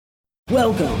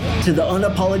Welcome to the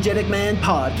Unapologetic Man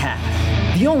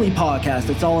Podcast, the only podcast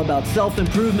that's all about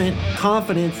self-improvement,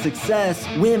 confidence, success,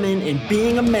 women, and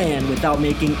being a man without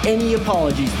making any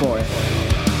apologies for it.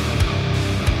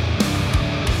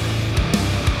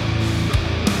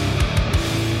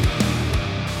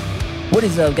 What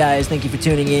is up, guys? Thank you for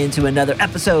tuning in to another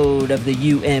episode of the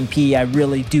UMP. I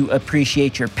really do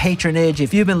appreciate your patronage.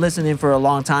 If you've been listening for a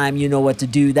long time, you know what to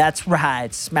do. That's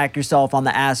right. Smack yourself on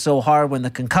the ass so hard when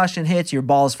the concussion hits, your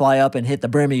balls fly up and hit the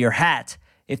brim of your hat.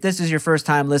 If this is your first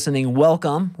time listening,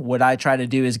 welcome. What I try to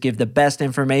do is give the best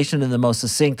information in the most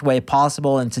succinct way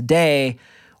possible. And today,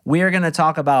 we are going to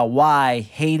talk about why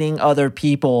hating other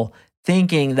people,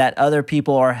 thinking that other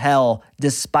people are hell,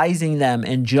 despising them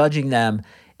and judging them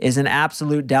is an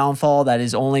absolute downfall that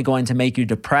is only going to make you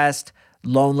depressed,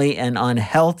 lonely, and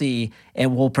unhealthy,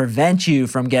 and will prevent you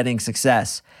from getting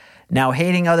success. Now,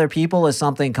 hating other people is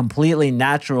something completely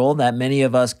natural that many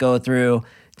of us go through,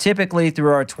 typically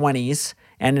through our 20s.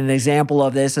 And an example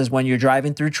of this is when you're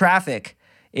driving through traffic.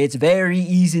 It's very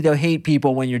easy to hate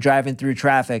people when you're driving through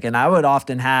traffic. And I would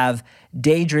often have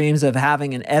daydreams of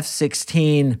having an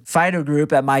F-16 fighter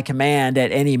group at my command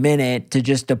at any minute to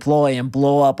just deploy and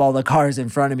blow up all the cars in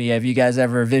front of me. Have you guys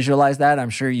ever visualized that? I'm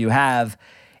sure you have.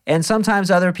 And sometimes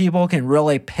other people can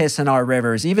really piss in our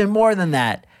rivers. Even more than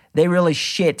that, they really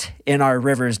shit in our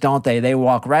rivers, don't they? They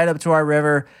walk right up to our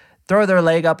river, throw their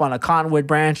leg up on a cottonwood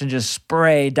branch and just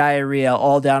spray diarrhea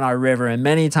all down our river. And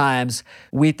many times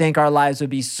we think our lives would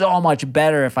be so much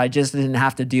better if I just didn't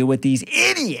have to deal with these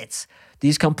idiots,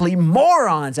 these complete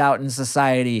morons out in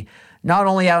society. Not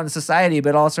only out in society,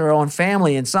 but also our own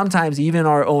family and sometimes even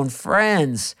our own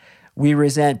friends we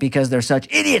resent because they're such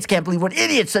idiots. Can't believe what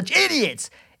idiots, such idiots.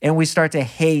 And we start to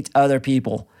hate other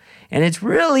people. And it's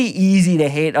really easy to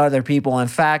hate other people. In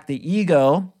fact, the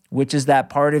ego, which is that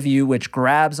part of you which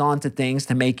grabs onto things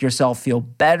to make yourself feel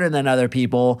better than other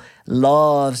people,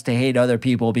 loves to hate other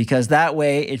people because that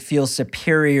way it feels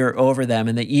superior over them.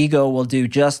 And the ego will do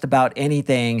just about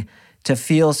anything to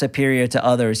feel superior to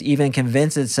others, even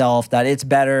convince itself that it's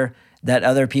better, that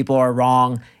other people are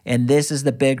wrong. And this is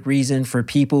the big reason for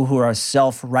people who are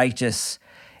self-righteous.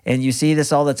 And you see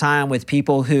this all the time with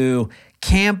people who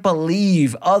can't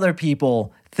believe other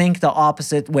people think the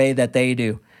opposite way that they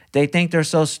do. They think they're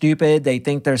so stupid. They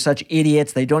think they're such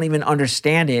idiots. They don't even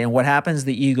understand it. And what happens?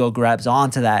 The ego grabs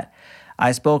onto that.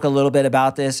 I spoke a little bit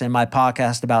about this in my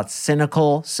podcast about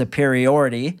cynical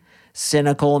superiority.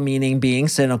 Cynical meaning being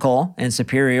cynical, and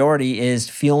superiority is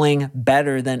feeling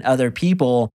better than other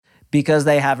people because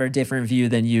they have a different view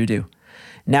than you do.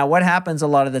 Now, what happens a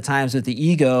lot of the times with the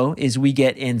ego is we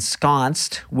get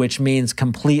ensconced, which means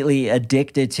completely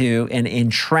addicted to and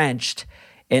entrenched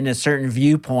in a certain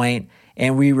viewpoint,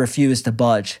 and we refuse to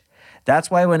budge.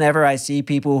 That's why whenever I see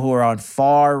people who are on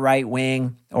far right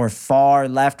wing or far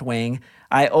left wing,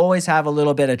 I always have a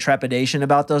little bit of trepidation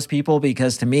about those people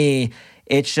because to me,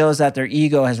 it shows that their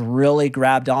ego has really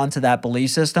grabbed onto that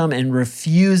belief system and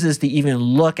refuses to even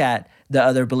look at the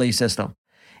other belief system.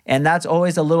 And that's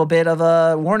always a little bit of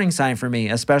a warning sign for me,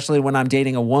 especially when I'm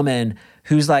dating a woman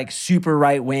who's like super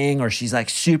right wing or she's like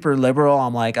super liberal.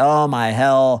 I'm like, oh my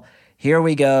hell. Here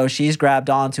we go. She's grabbed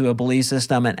onto a belief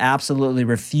system and absolutely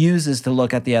refuses to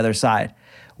look at the other side.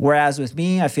 Whereas with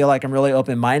me, I feel like I'm really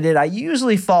open-minded. I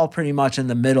usually fall pretty much in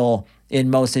the middle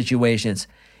in most situations.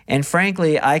 And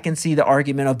frankly, I can see the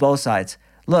argument of both sides.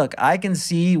 Look, I can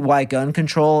see why gun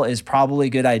control is probably a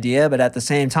good idea, but at the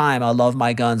same time, I love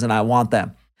my guns and I want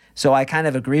them. So I kind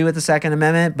of agree with the Second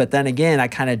Amendment, but then again, I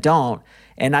kind of don't.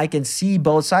 And I can see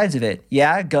both sides of it.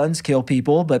 Yeah, guns kill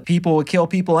people, but people would kill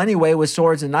people anyway with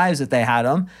swords and knives if they had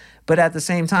them. But at the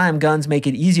same time, guns make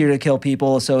it easier to kill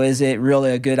people. So is it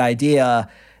really a good idea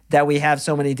that we have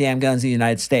so many damn guns in the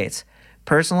United States?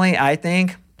 Personally, I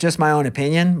think, just my own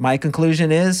opinion, my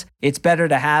conclusion is it's better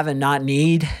to have and not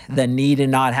need than need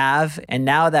and not have. And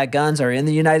now that guns are in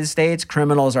the United States,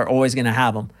 criminals are always going to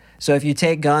have them. So if you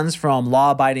take guns from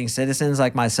law-abiding citizens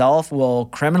like myself, well,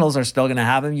 criminals are still going to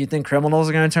have them. You think criminals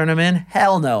are going to turn them in?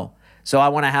 Hell no. So I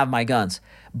want to have my guns.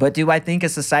 But do I think a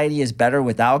society is better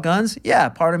without guns? Yeah,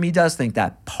 part of me does think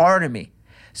that. Part of me.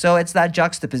 So it's that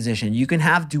juxtaposition. You can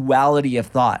have duality of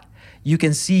thought. You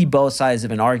can see both sides of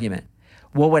an argument.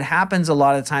 Well, what happens a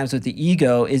lot of times with the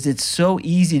ego is it's so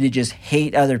easy to just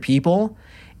hate other people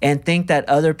and think that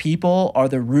other people are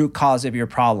the root cause of your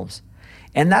problems.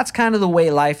 And that's kind of the way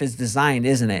life is designed,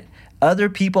 isn't it? Other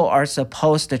people are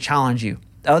supposed to challenge you.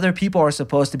 Other people are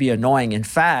supposed to be annoying. In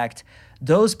fact,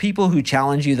 those people who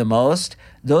challenge you the most,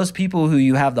 those people who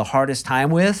you have the hardest time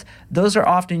with, those are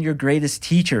often your greatest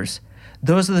teachers.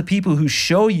 Those are the people who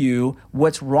show you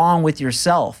what's wrong with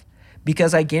yourself.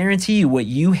 Because I guarantee you what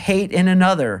you hate in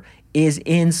another is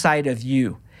inside of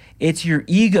you. It's your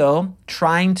ego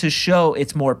trying to show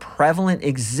its more prevalent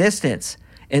existence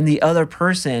in the other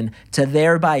person to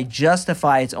thereby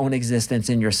justify its own existence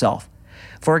in yourself.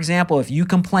 For example, if you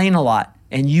complain a lot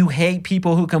and you hate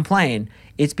people who complain,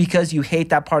 it's because you hate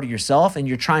that part of yourself and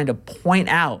you're trying to point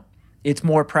out its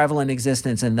more prevalent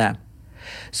existence in them.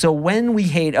 So when we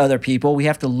hate other people, we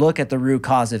have to look at the root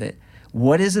cause of it.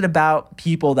 What is it about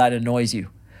people that annoys you?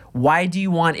 Why do you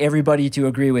want everybody to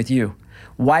agree with you?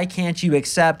 Why can't you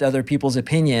accept other people's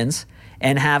opinions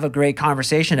and have a great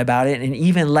conversation about it and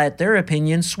even let their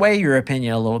opinion sway your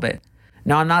opinion a little bit?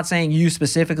 Now, I'm not saying you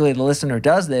specifically, the listener,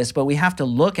 does this, but we have to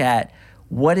look at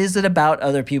what is it about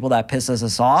other people that pisses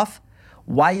us off?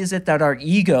 Why is it that our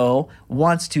ego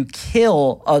wants to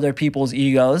kill other people's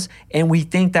egos and we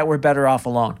think that we're better off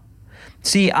alone?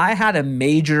 See, I had a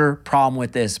major problem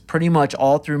with this pretty much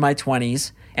all through my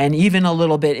 20s and even a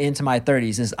little bit into my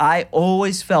 30s is I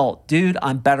always felt, dude,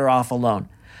 I'm better off alone.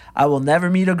 I will never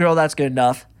meet a girl that's good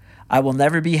enough. I will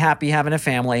never be happy having a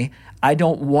family. I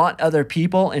don't want other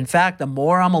people. In fact, the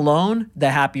more I'm alone, the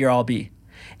happier I'll be.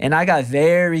 And I got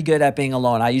very good at being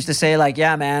alone. I used to say like,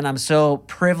 yeah, man, I'm so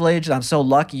privileged. I'm so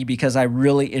lucky because I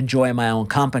really enjoy my own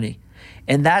company.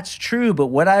 And that's true. But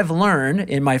what I've learned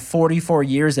in my 44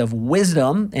 years of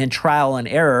wisdom and trial and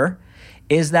error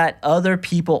is that other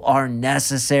people are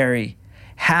necessary.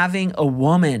 Having a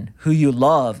woman who you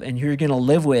love and who you're going to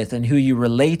live with and who you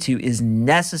relate to is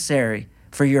necessary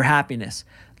for your happiness.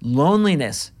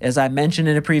 Loneliness, as I mentioned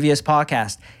in a previous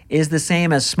podcast, is the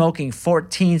same as smoking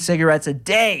 14 cigarettes a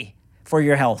day for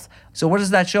your health. So what does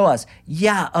that show us?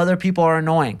 Yeah, other people are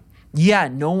annoying. Yeah,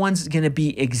 no one's going to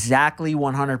be exactly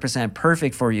 100%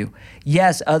 perfect for you.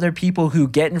 Yes, other people who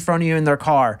get in front of you in their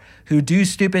car, who do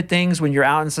stupid things when you're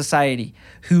out in society,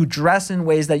 who dress in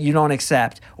ways that you don't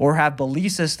accept, or have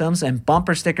belief systems and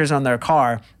bumper stickers on their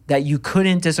car that you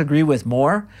couldn't disagree with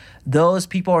more, those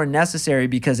people are necessary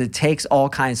because it takes all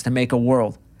kinds to make a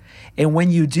world. And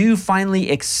when you do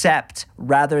finally accept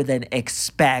rather than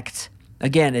expect,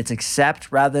 again, it's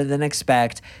accept rather than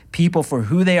expect people for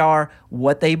who they are,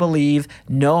 what they believe,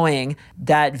 knowing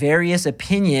that various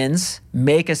opinions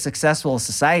make a successful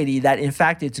society, that in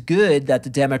fact it's good that the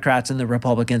Democrats and the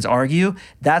Republicans argue.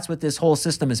 That's what this whole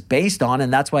system is based on,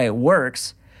 and that's why it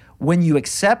works. When you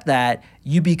accept that,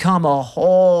 you become a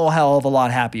whole hell of a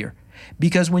lot happier.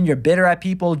 Because when you're bitter at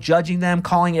people, judging them,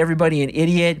 calling everybody an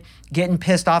idiot, getting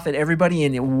pissed off at everybody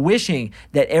and wishing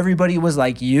that everybody was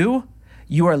like you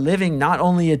are living not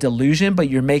only a delusion, but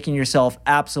you're making yourself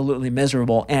absolutely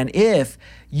miserable. And if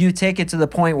you take it to the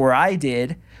point where I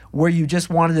did, where you just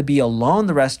wanted to be alone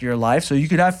the rest of your life so you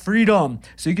could have freedom,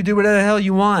 so you could do whatever the hell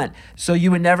you want, so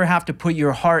you would never have to put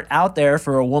your heart out there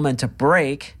for a woman to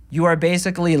break, you are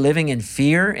basically living in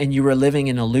fear and you are living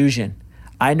in illusion.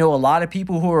 I know a lot of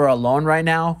people who are alone right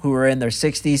now, who are in their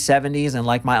 60s, 70s, and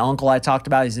like my uncle I talked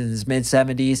about, he's in his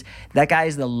mid-70s. That guy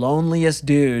is the loneliest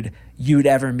dude you'd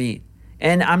ever meet.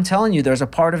 And I'm telling you, there's a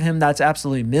part of him that's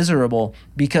absolutely miserable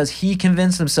because he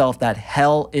convinced himself that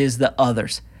hell is the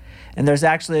others. And there's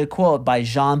actually a quote by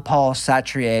Jean-Paul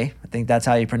Sartre, I think that's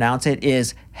how you pronounce it,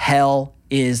 is hell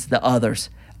is the others.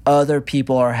 Other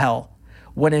people are hell.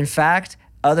 When in fact,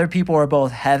 other people are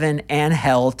both heaven and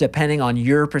hell depending on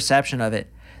your perception of it.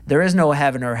 There is no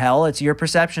heaven or hell, it's your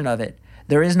perception of it.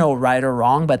 There is no right or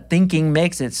wrong, but thinking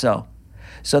makes it so.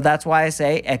 So that's why I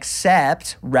say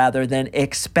accept rather than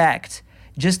expect.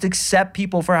 Just accept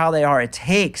people for how they are. It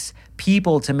takes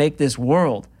people to make this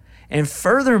world. And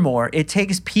furthermore, it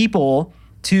takes people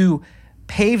to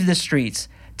pave the streets,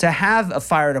 to have a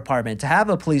fire department, to have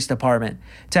a police department,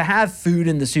 to have food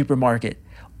in the supermarket.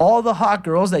 All the hot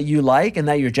girls that you like and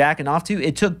that you're jacking off to,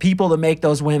 it took people to make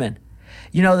those women.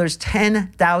 You know, there's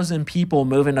 10,000 people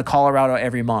moving to Colorado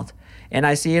every month. And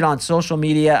I see it on social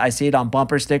media. I see it on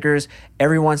bumper stickers.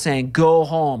 Everyone saying, go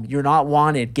home. You're not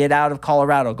wanted. Get out of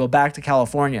Colorado. Go back to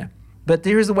California. But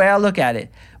here's the way I look at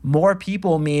it. More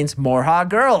people means more hot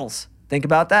girls. Think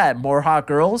about that. More hot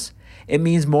girls. It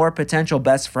means more potential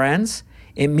best friends.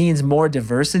 It means more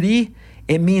diversity.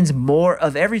 It means more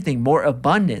of everything, more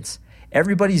abundance.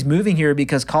 Everybody's moving here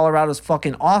because Colorado's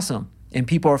fucking awesome. And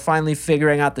people are finally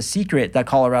figuring out the secret that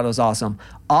Colorado's awesome.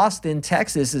 Austin,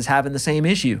 Texas is having the same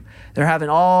issue. They're having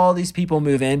all these people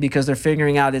move in because they're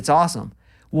figuring out it's awesome.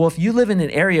 Well, if you live in an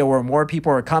area where more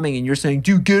people are coming and you're saying,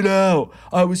 dude, get out,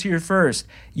 I was here first,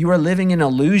 you are living an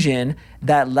illusion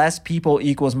that less people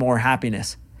equals more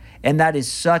happiness. And that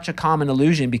is such a common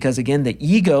illusion because, again, the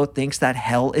ego thinks that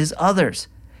hell is others.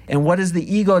 And what is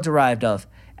the ego derived of?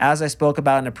 As I spoke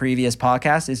about in a previous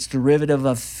podcast, it's derivative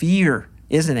of fear,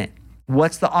 isn't it?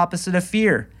 What's the opposite of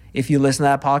fear? If you listen to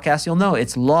that podcast, you'll know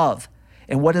it's love.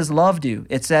 And what does love do?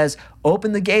 It says,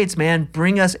 open the gates, man.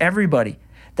 Bring us everybody.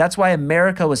 That's why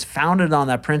America was founded on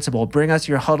that principle. Bring us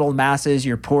your huddled masses,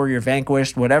 your poor, your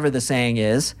vanquished, whatever the saying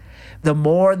is. The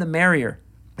more, the merrier.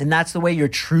 And that's the way your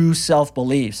true self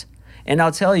believes. And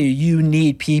I'll tell you, you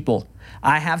need people.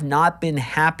 I have not been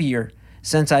happier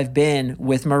since I've been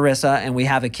with Marissa and we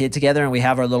have a kid together and we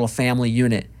have our little family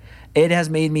unit. It has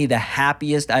made me the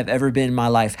happiest I've ever been in my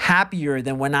life. Happier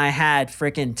than when I had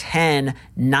freaking 10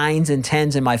 9s and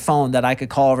 10s in my phone that I could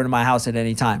call over to my house at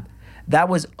any time. That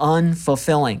was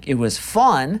unfulfilling. It was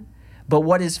fun, but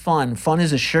what is fun? Fun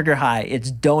is a sugar high.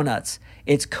 It's donuts.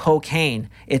 It's cocaine.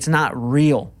 It's not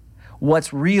real.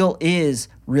 What's real is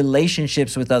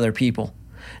relationships with other people.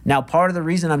 Now, part of the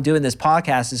reason I'm doing this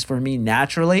podcast is for me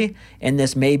naturally, and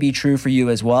this may be true for you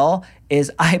as well,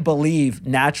 is I believe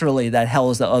naturally that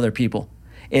hell is the other people.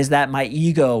 Is that my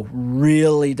ego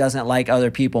really doesn't like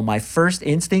other people. My first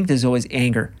instinct is always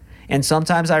anger. And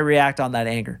sometimes I react on that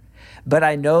anger. But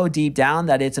I know deep down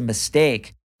that it's a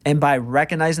mistake. And by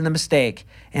recognizing the mistake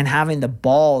and having the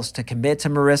balls to commit to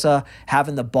Marissa,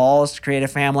 having the balls to create a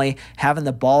family, having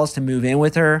the balls to move in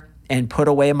with her and put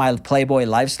away my Playboy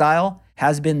lifestyle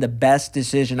has been the best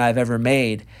decision I've ever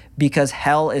made, because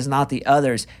hell is not the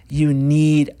others. You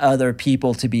need other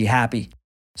people to be happy.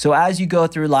 So as you go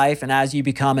through life and as you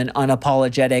become an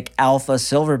unapologetic alpha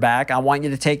silverback, I want you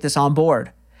to take this on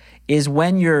board. Is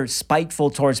when you're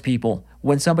spiteful towards people,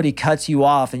 when somebody cuts you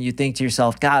off and you think to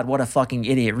yourself, God, what a fucking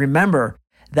idiot. Remember,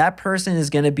 that person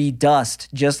is going to be dust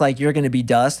just like you're going to be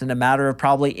dust in a matter of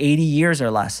probably 80 years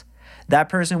or less. That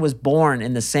person was born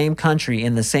in the same country,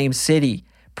 in the same city,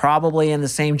 probably in the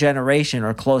same generation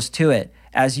or close to it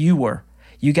as you were.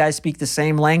 You guys speak the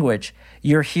same language.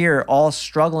 You're here all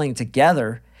struggling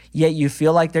together, yet you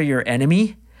feel like they're your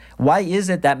enemy. Why is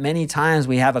it that many times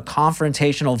we have a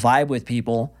confrontational vibe with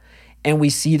people and we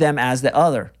see them as the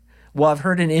other? Well, I've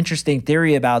heard an interesting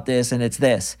theory about this, and it's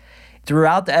this.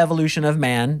 Throughout the evolution of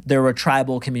man, there were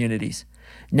tribal communities.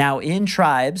 Now, in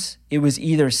tribes, it was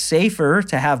either safer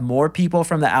to have more people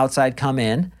from the outside come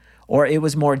in, or it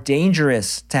was more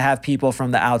dangerous to have people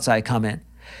from the outside come in.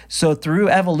 So through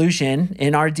evolution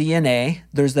in our DNA,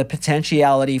 there's the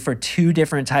potentiality for two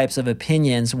different types of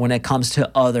opinions when it comes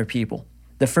to other people.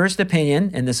 The first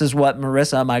opinion, and this is what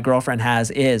Marissa, my girlfriend,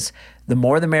 has, is the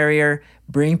more the merrier,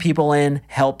 bring people in,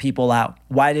 help people out.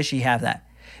 Why does she have that?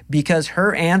 Because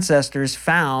her ancestors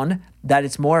found that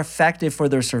it's more effective for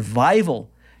their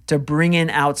survival to bring in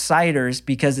outsiders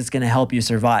because it's going to help you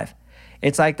survive.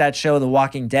 It's like that show, The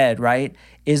Walking Dead, right?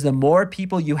 Is the more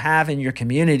people you have in your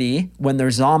community when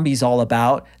there's zombies all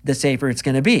about, the safer it's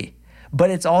going to be. But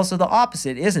it's also the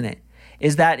opposite, isn't it?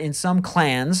 Is that in some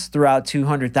clans throughout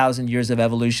 200,000 years of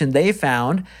evolution, they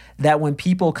found that when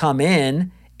people come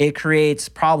in, it creates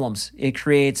problems. It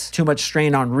creates too much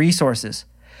strain on resources.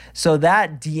 So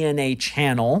that DNA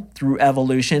channel through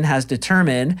evolution has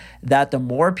determined that the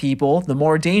more people, the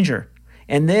more danger.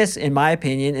 And this, in my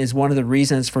opinion, is one of the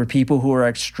reasons for people who are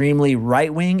extremely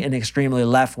right-wing and extremely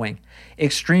left-wing.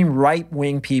 Extreme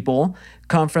right-wing people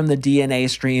come from the DNA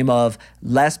stream of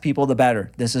less people, the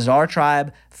better. This is our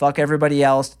tribe. Fuck everybody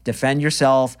else. Defend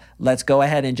yourself. Let's go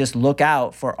ahead and just look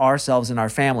out for ourselves and our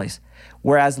families.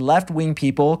 Whereas left-wing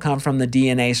people come from the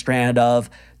DNA strand of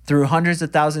through hundreds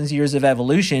of thousands of years of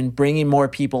evolution, bringing more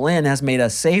people in has made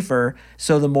us safer,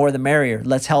 so the more the merrier.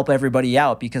 Let's help everybody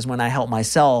out, because when I help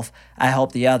myself, I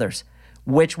help the others.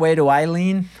 Which way do I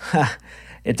lean?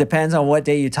 It depends on what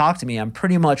day you talk to me. I'm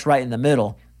pretty much right in the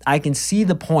middle. I can see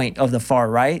the point of the far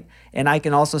right, and I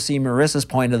can also see Marissa's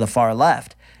point of the far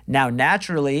left. Now,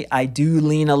 naturally, I do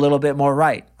lean a little bit more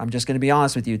right. I'm just going to be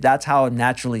honest with you. That's how I'm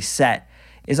naturally set.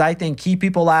 Is I think keep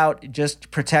people out,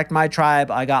 just protect my tribe.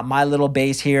 I got my little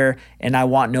base here and I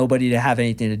want nobody to have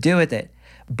anything to do with it.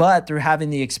 But through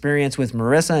having the experience with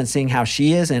Marissa and seeing how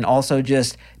she is, and also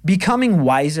just becoming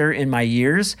wiser in my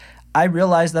years, I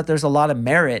realized that there's a lot of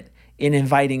merit in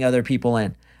inviting other people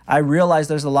in. I realized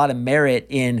there's a lot of merit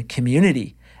in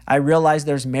community. I realized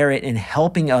there's merit in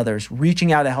helping others,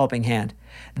 reaching out a helping hand.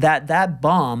 That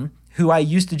bum who I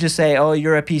used to just say, oh,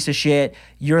 you're a piece of shit,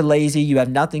 you're lazy, you have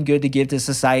nothing good to give to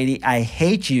society, I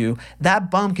hate you,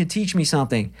 that bum could teach me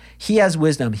something. He has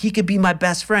wisdom. He could be my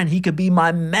best friend. He could be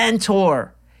my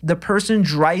mentor. The person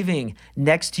driving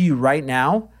next to you right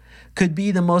now could be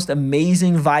the most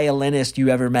amazing violinist you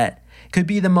ever met. Could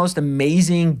be the most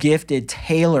amazing gifted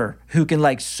tailor who can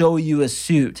like sew you a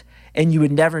suit. And you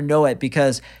would never know it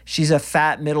because she's a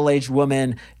fat middle-aged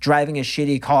woman driving a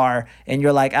shitty car, and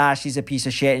you're like, she's a piece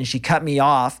of shit, and she cut me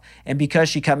off. And because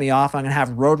she cut me off, I'm going to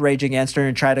have road rage against her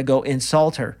and try to go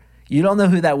insult her. You don't know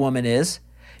who that woman is.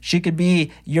 She could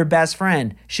be your best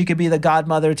friend. She could be the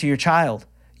godmother to your child.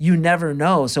 You never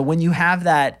know. So when you have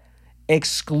that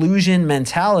exclusion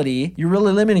mentality, you're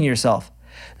really limiting yourself.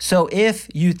 So if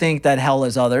you think that hell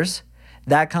is others,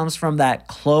 that comes from that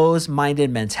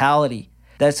closed-minded mentality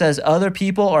that says other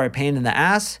people are a pain in the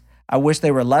ass. I wish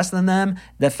they were less than them.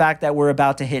 The fact that we're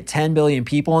about to hit 10 billion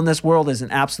people in this world is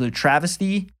an absolute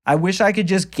travesty. I wish I could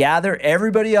just gather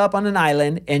everybody up on an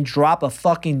island and drop a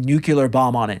fucking nuclear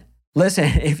bomb on it. Listen,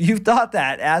 if you've thought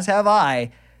that, as have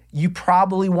I, you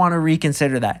probably want to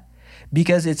reconsider that,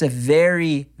 because it's a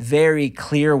very, very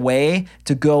clear way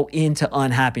to go into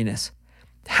unhappiness.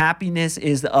 Happiness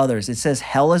is the others. It says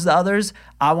hell is the others.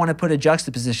 I want to put a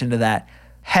juxtaposition to that.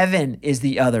 Heaven is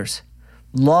the others.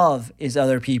 Love is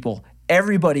other people.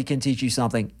 Everybody can teach you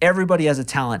something. Everybody has a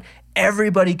talent.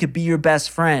 Everybody could be your best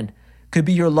friend, could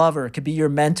be your lover, could be your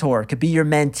mentor, could be your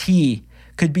mentee,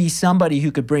 could be somebody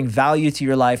who could bring value to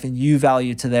your life and you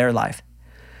value to their life.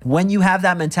 When you have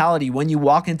that mentality, when you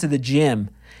walk into the gym,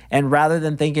 and rather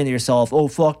than thinking to yourself, oh,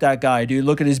 fuck that guy, dude,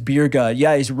 look at his beer gut.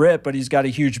 Yeah, he's ripped, but he's got a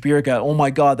huge beer gut. Oh my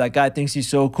God, that guy thinks he's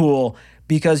so cool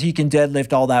because he can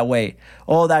deadlift all that weight.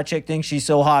 Oh, that chick thinks she's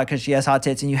so hot because she has hot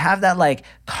tits. And you have that like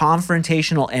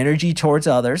confrontational energy towards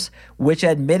others, which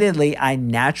admittedly I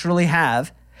naturally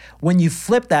have. When you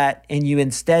flip that and you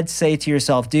instead say to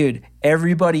yourself, dude,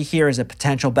 everybody here is a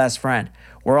potential best friend.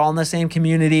 We're all in the same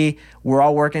community. We're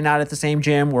all working out at the same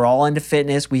gym. We're all into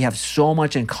fitness. We have so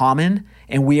much in common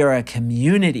and we are a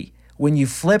community. When you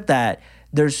flip that,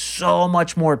 there's so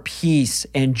much more peace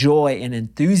and joy and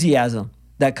enthusiasm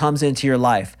that comes into your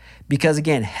life. Because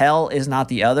again, hell is not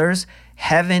the others.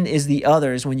 Heaven is the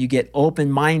others when you get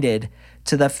open-minded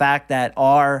to the fact that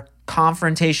our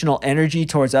confrontational energy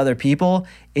towards other people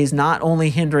is not only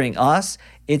hindering us,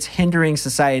 it's hindering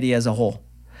society as a whole.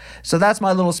 So that's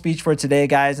my little speech for today,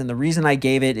 guys. And the reason I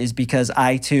gave it is because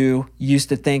I too used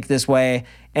to think this way,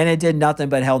 and it did nothing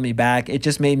but held me back. It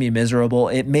just made me miserable.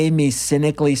 It made me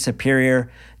cynically superior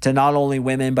to not only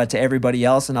women, but to everybody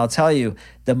else. And I'll tell you,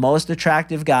 the most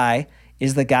attractive guy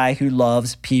is the guy who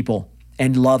loves people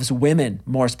and loves women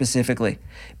more specifically.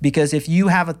 Because if you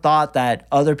have a thought that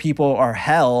other people are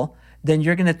hell, then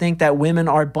you're going to think that women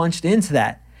are bunched into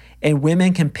that. And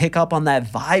women can pick up on that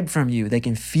vibe from you. They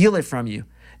can feel it from you,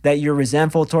 that you're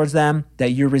resentful towards them,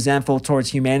 that you're resentful towards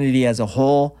humanity as a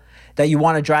whole, that you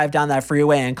want to drive down that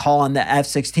freeway and call on the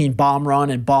F-16 bomb run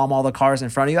and bomb all the cars in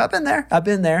front of you. I've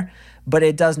been there, but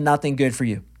it does nothing good for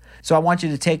you. So I want you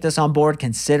to take this on board,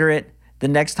 consider it. The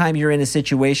next time you're in a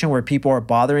situation where people are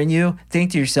bothering you,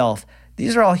 think to yourself,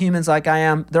 these are all humans like I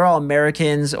am. They're all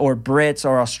Americans or Brits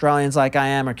or Australians like I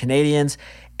am or Canadians.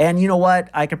 And you know what?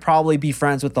 I could probably be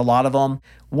friends with a lot of them.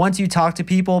 Once you talk to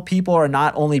people, people are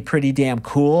not only pretty damn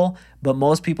cool, but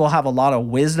most people have a lot of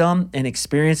wisdom and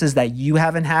experiences that you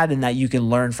haven't had and that you can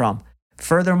learn from.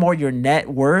 Furthermore, your net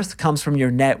worth comes from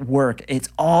your network. It's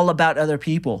all about other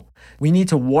people. We need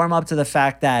to warm up to the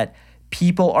fact that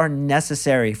people are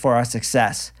necessary for our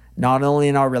success, not only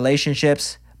in our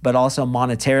relationships, but also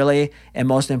monetarily, and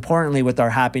most importantly, with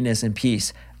our happiness and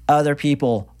peace. Other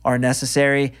people are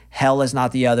necessary. Hell is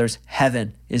not the others.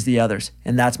 Heaven is the others.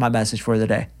 And that's my message for the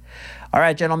day. All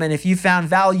right, gentlemen, if you found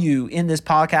value in this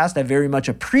podcast, I very much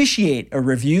appreciate a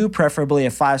review, preferably a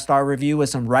 5-star review with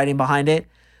some writing behind it.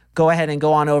 Go ahead and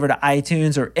go on over to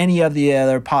iTunes or any of the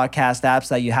other podcast apps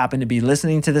that you happen to be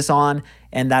listening to this on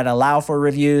and that allow for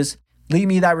reviews. Leave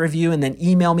me that review and then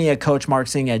email me at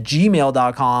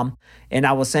coachmarksing@gmail.com and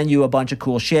I will send you a bunch of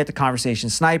cool shit, the Conversation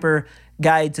Sniper,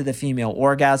 Guide to the Female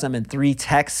Orgasm, and 3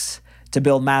 texts to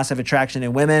build massive attraction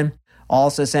in women. I'll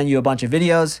also send you a bunch of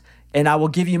videos and I will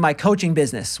give you my coaching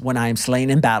business when I am slain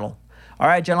in battle. All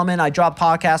right, gentlemen, I drop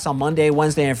podcasts on Monday,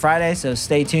 Wednesday, and Friday, so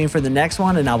stay tuned for the next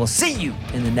one and I will see you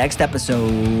in the next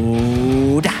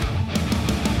episode.